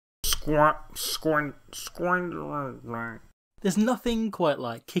There's nothing quite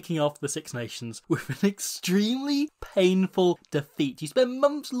like kicking off the Six Nations with an extremely painful defeat. You spend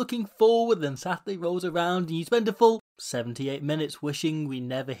months looking forward, then Saturday rolls around and you spend a full 78 minutes wishing we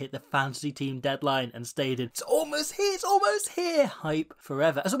never hit the fantasy team deadline and stayed in it's almost here hype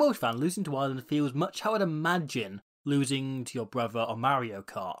forever. As a Welsh fan, losing to Ireland feels much how I'd imagine losing to your brother on Mario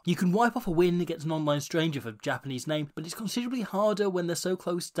Kart. You can wipe off a win against an online stranger for a Japanese name, but it's considerably harder when they're so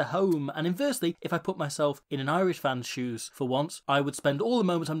close to home. And inversely, if I put myself in an Irish fan's shoes for once, I would spend all the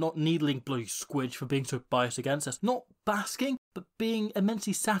moments I'm not needling bloody Squidge for being so biased against us, not basking, but being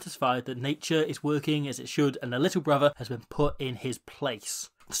immensely satisfied that nature is working as it should and their little brother has been put in his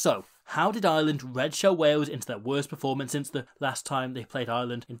place. So, how did Ireland red shell Wales into their worst performance since the last time they played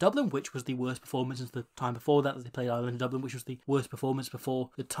Ireland in Dublin, which was the worst performance since the time before that they played Ireland in Dublin, which was the worst performance before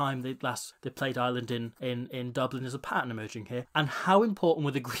the time they played Ireland in Dublin? There's a pattern emerging here. And how important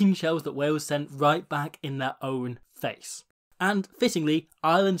were the green shells that Wales sent right back in their own face? And fittingly,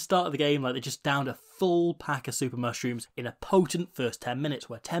 Ireland started the game like they just downed a full pack of super mushrooms in a potent first 10 minutes,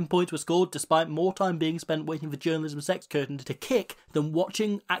 where 10 points were scored despite more time being spent waiting for journalism sex curtain to kick than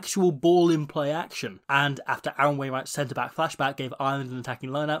watching actual ball in play action. And after Aaron Wainwright's centre-back flashback gave Ireland an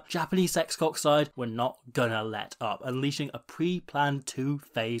attacking line-out, Japanese sexcock side were not gonna let up, unleashing a pre-planned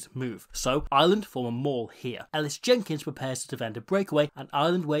two-phase move. So Ireland form a maul here. Ellis Jenkins prepares to defend a breakaway, and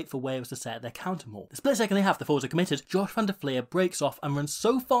Ireland wait for Wales to set their counter maul. The split second they have, the forwards are committed. Josh van der Fleer breaks off and runs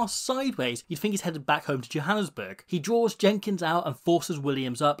so far sideways you'd think he's headed back home to Johannesburg. He draws Jenkins out and forces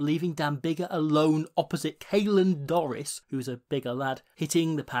Williams up, leaving Dan Biggar alone opposite Caelan Doris, who's a bigger lad,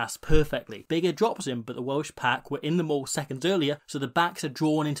 hitting the pass perfectly. Biggar drops him, but the Welsh pack were in the maul seconds earlier, so the backs are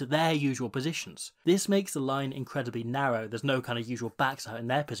drawn into their usual positions. This makes the line incredibly narrow. There's no kind of usual backs out in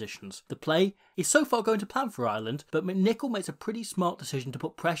their positions. The play is so far going to plan for Ireland, but McNichol makes a pretty smart decision to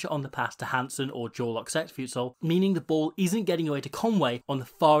put pressure on the pass to Hansen or Jorlock Sexfutsal, meaning the ball isn't getting away to Conway on the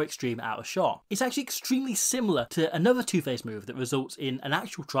far extreme outer shot. It's actually extremely similar to another two-phase move that results in an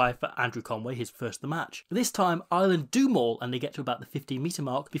actual try for Andrew Conway, his first of the match. This time, Ireland do maul and they get to about the 15-metre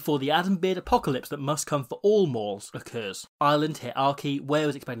mark before the Adam Beard apocalypse that must come for all mauls occurs. Ireland hit Archie,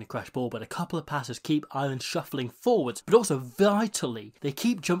 Wales expecting a crash ball, but a couple of passes keep Ireland shuffling forwards, but also vitally, they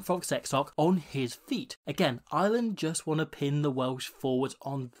keep Jump Frog Sexsock on his feet. Again, Ireland just want to pin the Welsh forwards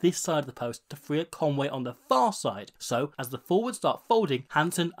on this side of the post to free up Conway on the far side. So, as the forwards start folding,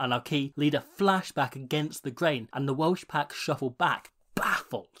 Hansen and Archie lead a flashback against the grain, and the Welsh pack shuffle back,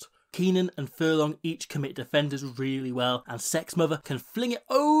 baffled. Keenan and Furlong each commit defenders really well, and Sexmother can fling it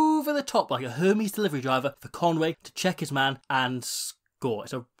over the top like a Hermes delivery driver for Conway to check his man and score.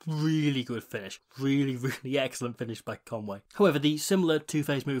 It's a really good finish. Really excellent finish by Conway. However, the similar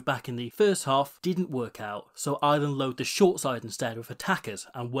two-phase move back in the first half didn't work out, so Ireland load the short side instead with attackers,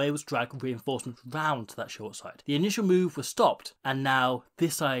 and Wales drag reinforcements round to that short side. The initial move was stopped, and now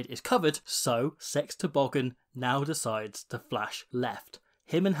this side is covered, so Sex Toboggan now decides to flash left.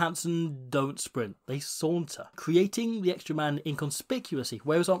 Him and Hansen don't sprint, they saunter, creating the extra man inconspicuously.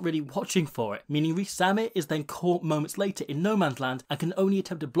 Wales aren't really watching for it, meaning Rhys Zammit is then caught moments later in no man's land and can only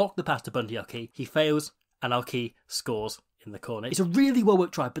attempt to block the pass to Bundy Archie. He fails, and Archie scores in the corner. It's a really well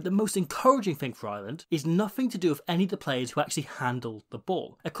worked try, but the most encouraging thing for Ireland is nothing to do with any of the players who actually handled the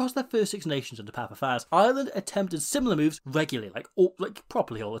ball. Across their first Six Nations under Papa Faz, Ireland attempted similar moves regularly, like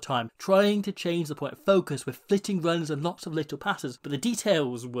properly all the time, trying to change the point of focus with flitting runs and lots of little passes, but the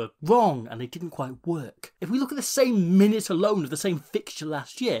details were wrong and they didn't quite work. If we look at the same minute alone of the same fixture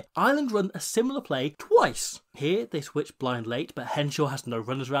last year, Ireland run a similar play twice. Here, they switch blind late, but Henshaw has no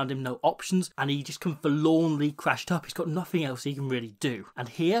runners around him, no options, and he just can forlornly crash it up. He's got nothing else he can really do. And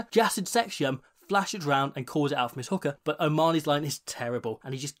here, Jacid Sexium flashes round and calls it out from his hooker, but Omani's line is terrible,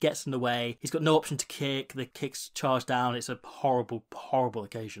 and he just gets in the way. He's got no option to kick, the kick's charged down, it's a horrible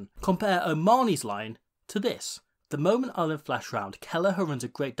occasion. Compare Omani's line to this. The moment Ireland flash round, Kelleher runs a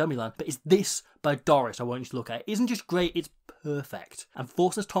great dummy line, but it's this by Doris I want you to look at. It isn't just great, it's perfect, and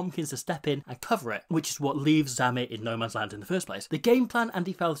forces Tompkins to step in and cover it, which is what leaves Zammit in no man's land in the first place. The game plan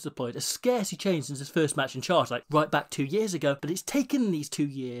Andy Fowler's deployed has scarcely changed since his first match in charge, like right back 2 years ago, but it's taken these 2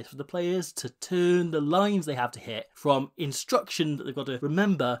 years for the players to turn the lines they have to hit from instruction that they've got to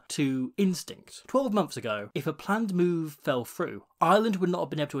remember to instinct. 12 months ago, if a planned move fell through, Ireland would not have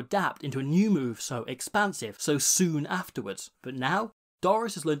been able to adapt into a new move so expansive, so soon afterwards. But now,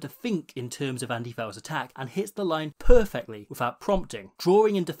 Doris has learned to think in terms of Andy Fowler's attack and hits the line perfectly without prompting,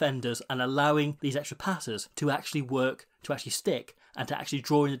 drawing in defenders and allowing these extra passes to actually work, to actually stick, and to actually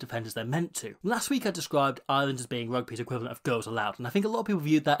draw in the defenders they're meant to. Last week I described Ireland as being rugby's equivalent of Girls Aloud, and I think a lot of people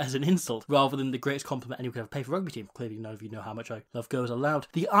viewed that as an insult rather than the greatest compliment anyone could ever pay for a rugby team. Clearly none of you know how much I love Girls Aloud.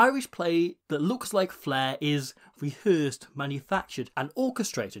 The Irish play that looks like flair is rehearsed, manufactured and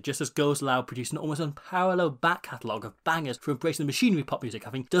orchestrated, just as Girls Aloud produced an almost unparalleled back catalogue of bangers for embracing the machinery of pop music,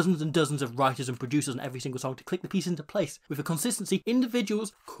 having dozens and dozens of writers and producers on every single song to click the piece into place with a consistency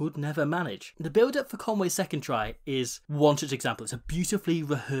individuals could never manage. The build-up for Conway's second try is one such example. It's a beautifully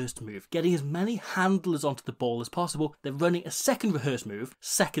rehearsed move, getting as many handlers onto the ball as possible, then running a second rehearsed move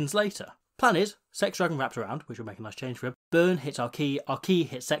seconds later. Plan is, Sex Dragon wraps around, which will make a nice change for him. Burn hits our key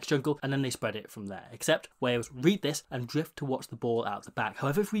hits Sex Jungle, and then they spread it from there. Except Wales read this and drift to watch the ball out the back.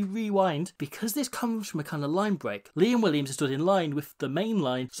 However, if we rewind, because this comes from a kind of line break, Liam Williams is stood in line with the main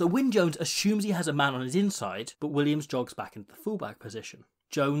line, so Wyn Jones assumes he has a man on his inside, but Williams jogs back into the fullback position.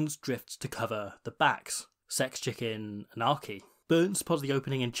 Jones drifts to cover the backs. Sex Chicken and Archie. Burton spots the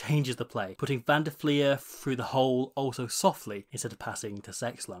opening and changes the play, putting Van der Fleer through the hole also softly instead of passing to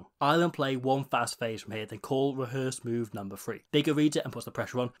Sexlung. Ireland play one fast phase from here, then call rehearsed move number 3. Bigger reads it and puts the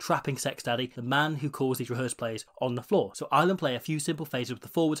pressure on, trapping Sex Daddy, the man who calls these rehearsed plays, on the floor. So Ireland play a few simple phases with the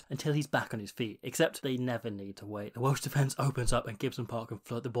forwards until he's back on his feet, except they never need to wait. The Welsh defence opens up and Gibson Park can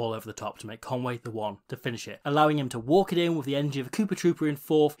float the ball over the top to make Conway the one to finish it, allowing him to walk it in with the energy of a Cooper Trooper in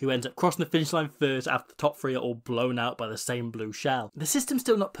 4th, who ends up crossing the finish line first after the top 3 are all blown out by the same blue shell. The system's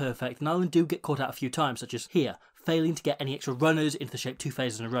still not perfect, and Ireland do get caught out a few times, such as here, failing to get any extra runners into the shape 2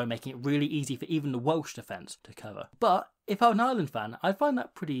 phases in a row, making it really easy for even the Welsh defence to cover. But if I'm an Ireland fan, I'd find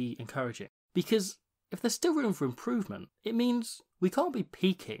that pretty encouraging, because if there's still room for improvement, it means we can't be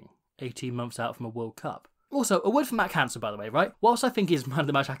peaking 18 months out from a World Cup. Also, a word from Matt Hansen, by the way, right? Whilst I think his man of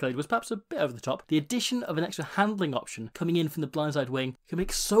the match accolade was perhaps a bit over the top, the addition of an extra handling option coming in from the blindside wing can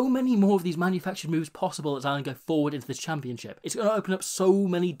make so many more of these manufactured moves possible as Ireland go forward into this championship. It's going to open up so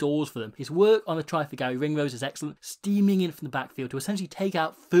many doors for them. His work on the try for Gary Ringrose is excellent, steaming in from the backfield to essentially take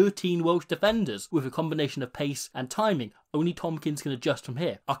out 13 Welsh defenders with a combination of pace and timing. Only Tompkins can adjust from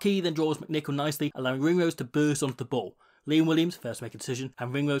here. Archie then draws McNichol nicely, allowing Ringrose to burst onto the ball. Liam Williams first to make a decision,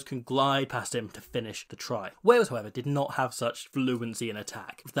 and Ringrose can glide past him to finish the try. Wales, however, did not have such fluency in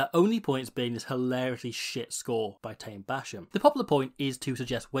attack, with their only points being this hilariously shit score by Tame Basham. The popular point is to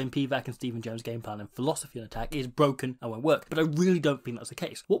suggest Wayne Pivac and Stephen Jones' game plan and philosophy on attack is broken and won't work, but I really don't think that's the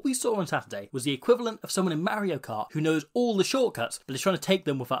case. What we saw on Saturday was the equivalent of someone in Mario Kart who knows all the shortcuts, but is trying to take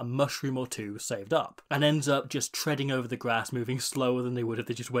them without a mushroom or 2 saved up, and ends up just treading over the grass, moving slower than they would if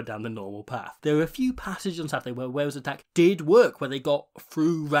they just went down the normal path. There were a few passages on Saturday where Wales' attack did work, where they got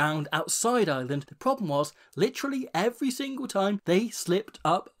through round outside Ireland. The problem was, literally every single time, they slipped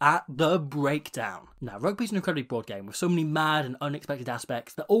up at the breakdown. Now, rugby's an incredibly broad game with so many mad and unexpected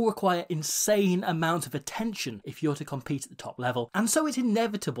aspects that all require insane amounts of attention if you're to compete at the top level. And so it's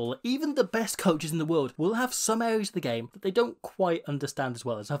inevitable that even the best coaches in the world will have some areas of the game that they don't quite understand as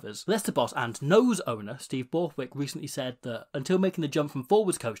well as others. Leicester boss and nose owner Steve Borthwick recently said that until making the jump from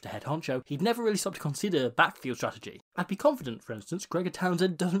forwards coach to head honcho, he'd never really stopped to consider backfield strategy. I'd be confident, for instance, Gregor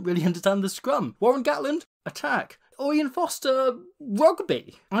Townsend doesn't really understand the scrum. Warren Gatland, attack. Or Ian Foster,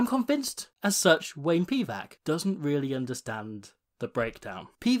 rugby. I'm convinced, as such, Wayne Pivac doesn't really understand the breakdown.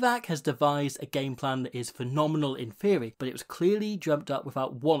 Pivac has devised a game plan that is phenomenal in theory, but it was clearly dreamt up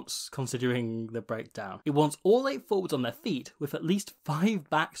without once considering the breakdown. It wants all 8 forwards on their feet, with at least 5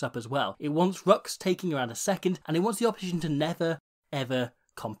 backs up as well. It wants rucks taking around a second, and it wants the opposition to never, ever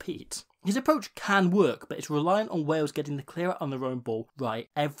compete. His approach can work, but it's reliant on Wales getting the clear out on their own ball right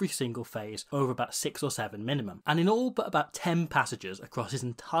every single phase over about 6 or 7 minimum. And in all but about 10 passages across his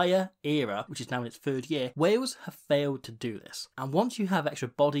entire era, which is now in its 3rd year, Wales have failed to do this. And once you have extra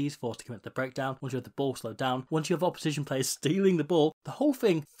bodies forced to commit the breakdown, once you have the ball slowed down, once you have opposition players stealing the ball, the whole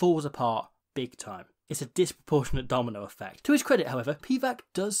thing falls apart big time. It's a disproportionate domino effect. To his credit, however, Pivac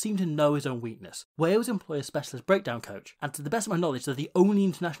does seem to know his own weakness. Wales employ a specialist breakdown coach, and to the best of my knowledge, they're the only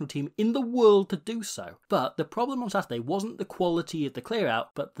international team in the world to do so. But the problem on Saturday wasn't the quality of the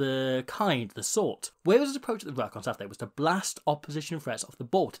clear-out, but the kind, the sort. Wales' approach at the ruck on Saturday was to blast opposition threats off the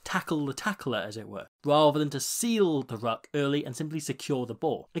ball, to tackle the tackler, as it were, rather than to seal the ruck early and simply secure the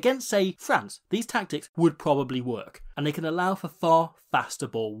ball. Against, say, France, these tactics would probably work, and they can allow for far faster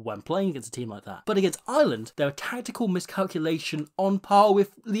ball when playing against a team like that. But against Ireland, they're a tactical miscalculation on par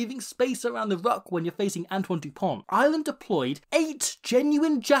with leaving space around the ruck when you're facing Antoine Dupont. Ireland deployed 8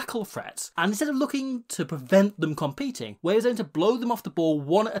 genuine jackal threats, and instead of looking to prevent them competing, Wales aimed to blow them off the ball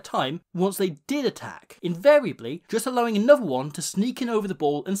one at a time once they did attack, invariably just allowing another one to sneak in over the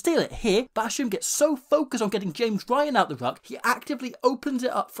ball and steal it. Here, Basham gets so focused on getting James Ryan out the ruck, he actively opens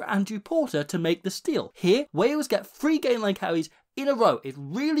it up for Andrew Porter to make the steal. Here, Wales get 3 gain line carries in a row. It's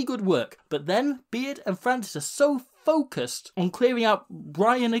really good work. But then Beard and Francis are so focused on clearing out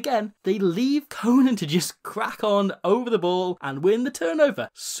Ryan again, they leave Conan to just crack on over the ball and win the turnover.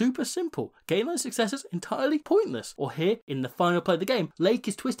 Super simple. Game line successes entirely pointless. Or here, in the final play of the game, Lake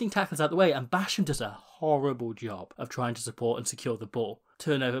is twisting tackles out the way and Basham does a horrible job of trying to support and secure the ball.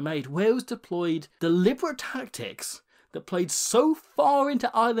 Turnover made. Wales deployed deliberate tactics that played so far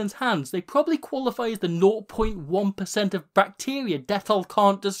into Ireland's hands, they probably qualify as the 0.1% of bacteria Dettol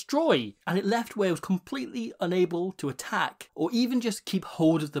can't destroy. And it left Wales completely unable to attack or even just keep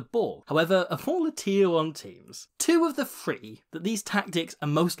hold of the ball. However, of all the tier 1 teams, 2 of the 3 that these tactics are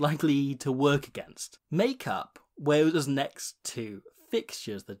most likely to work against make up Wales' next 2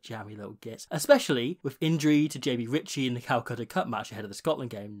 fixtures, the jammy little gits, especially with injury to JB Ritchie in the Calcutta Cup match ahead of the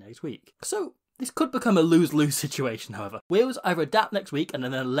Scotland game next week. So this could become a lose-lose situation, however. Wales either adapt next week and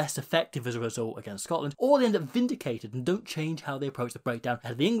then they're less effective as a result against Scotland, or they end up vindicated and don't change how they approach the breakdown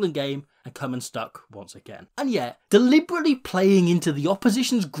ahead of the England game and come unstuck once again. And yet, deliberately playing into the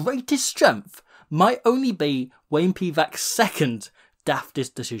opposition's greatest strength might only be Wayne Pivac's second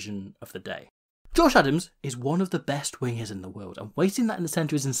daftest decision of the day. Josh Adams is one of the best wingers in the world, and wasting that in the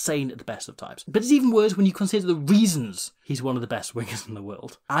centre is insane at the best of times. But it's even worse when you consider the reasons he's one of the best wingers in the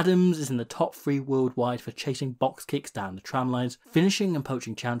world. Adams is in the top 3 worldwide for chasing box kicks down the tram lines, finishing and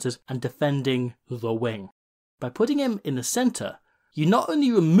poaching chances, and defending the wing. By putting him in the centre, you not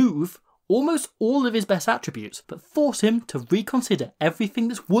only remove almost all of his best attributes, but force him to reconsider everything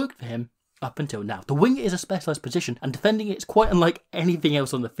that's worked for him up until now. The wing is a specialised position and defending it is quite unlike anything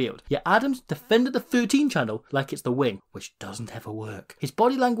else on the field. Yet Adams defended the 13 channel like it's the wing, which doesn't ever work. His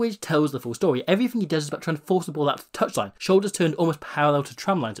body language tells the full story. Everything he does is about trying to force the ball out to the touchline, shoulders turned almost parallel to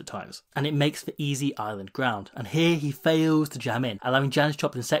tram lines at times, and it makes for easy Ireland ground. And here he fails to jam in, allowing Janis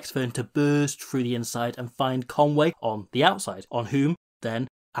Joplin Sexfern to burst through the inside and find Conway on the outside, on whom then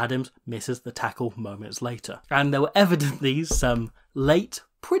Adams misses the tackle moments later. And there were evidently some late,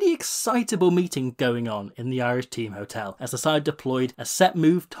 pretty excitable meeting going on in the Irish team hotel as the side deployed a set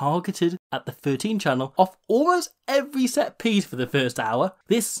move targeted at the 13 channel off almost every set piece for the first hour.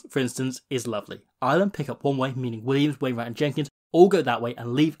 This, for instance, is lovely. Ireland pick up one way, meaning Williams, Wainwright and Jenkins all go that way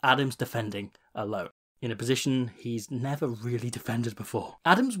and leave Adams defending alone, in a position he's never really defended before.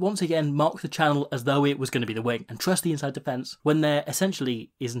 Adams once again marks the channel as though it was going to be the wing and trusts the inside defence when there essentially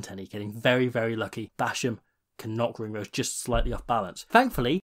isn't any, getting very, very lucky. Basham can knock Ringrose just slightly off balance.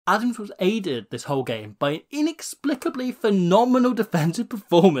 Thankfully, Adams was aided this whole game by an inexplicably phenomenal defensive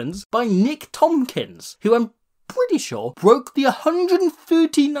performance by Nick Tompkins, who I'm pretty sure broke the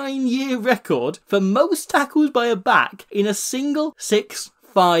 139-year record for most tackles by a back in a single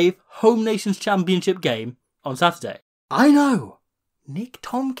 6-5 Home Nations Championship game on Saturday. I know, Nick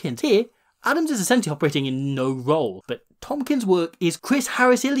Tompkins. Here, Adams is essentially operating in no role, but Tompkins' work is Chris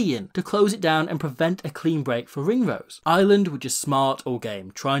Harris-Ilian to close it down and prevent a clean break for Ringrose. Ireland were just smart all game,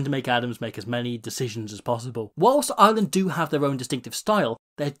 trying to make Adams make as many decisions as possible. Whilst Ireland do have their own distinctive style,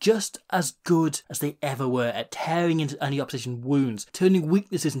 they're just as good as they ever were at tearing into any opposition wounds, turning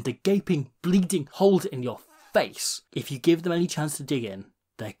weaknesses into gaping, bleeding holes in your face. If you give them any chance to dig in,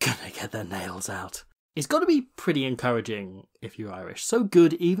 they're gonna get their nails out. It's got to be pretty encouraging if you're Irish. So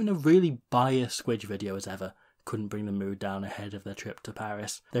good, even a really biased Squidge video as ever couldn't bring the mood down ahead of their trip to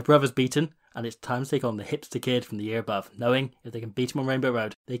Paris. Their brother's beaten, and it's time to take on the hipster kid from the year above, knowing if they can beat him on Rainbow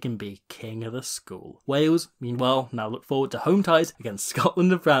Road, they can be king of the school. Wales, meanwhile, now look forward to home ties against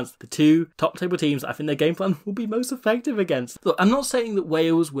Scotland and France, the 2 top table teams I think their game plan will be most effective against. Look, I'm not saying that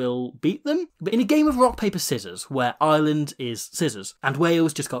Wales will beat them, but in a game of rock, paper, scissors, where Ireland is scissors, and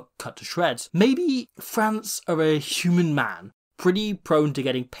Wales just got cut to shreds, maybe France are a human man, pretty prone to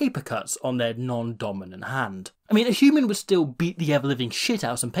getting paper cuts on their non-dominant hand. I mean, a human would still beat the ever-living shit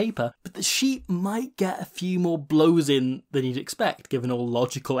out of some paper, but the sheep might get a few more blows in than you'd expect, given all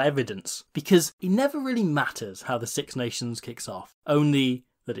logical evidence. Because it never really matters how the Six Nations kicks off, only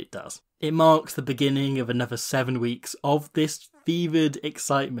that it does. It marks the beginning of another 7 weeks of this fevered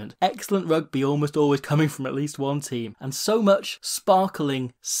excitement. Excellent rugby almost always coming from at least one team, and so much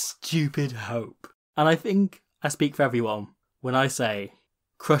sparkling, stupid hope. And I think I speak for everyone when I say,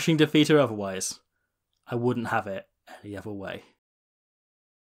 crushing defeat or otherwise, I wouldn't have it any other way.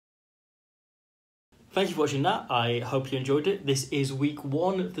 Thank you for watching that. I hope you enjoyed it. This is week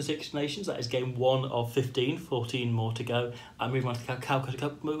 1 of the Six Nations. That is game 1 of 15, 14 more to go. I'm moving on to the Calcutta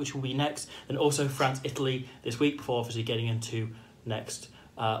Cup, which will be next. And also France-Italy this week before obviously getting into next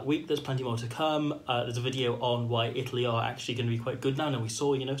week. There's plenty more to come. There's a video on why Italy are actually going to be quite good now. Now we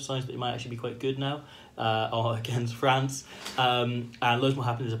saw, signs that they might actually be quite good now against France. And loads more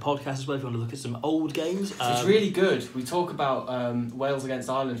happening. There's a podcast as well if you want to look at some old games. It's really good. We talk about Wales against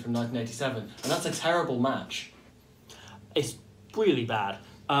Ireland from 1987, and that's a terrible match. It's really bad.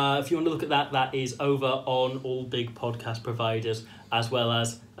 If you want to look at that, that is over on all big podcast providers, as well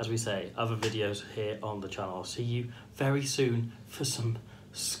as we say, other videos here on the channel. I'll see you very soon for some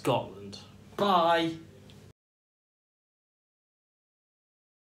Scotland. Bye!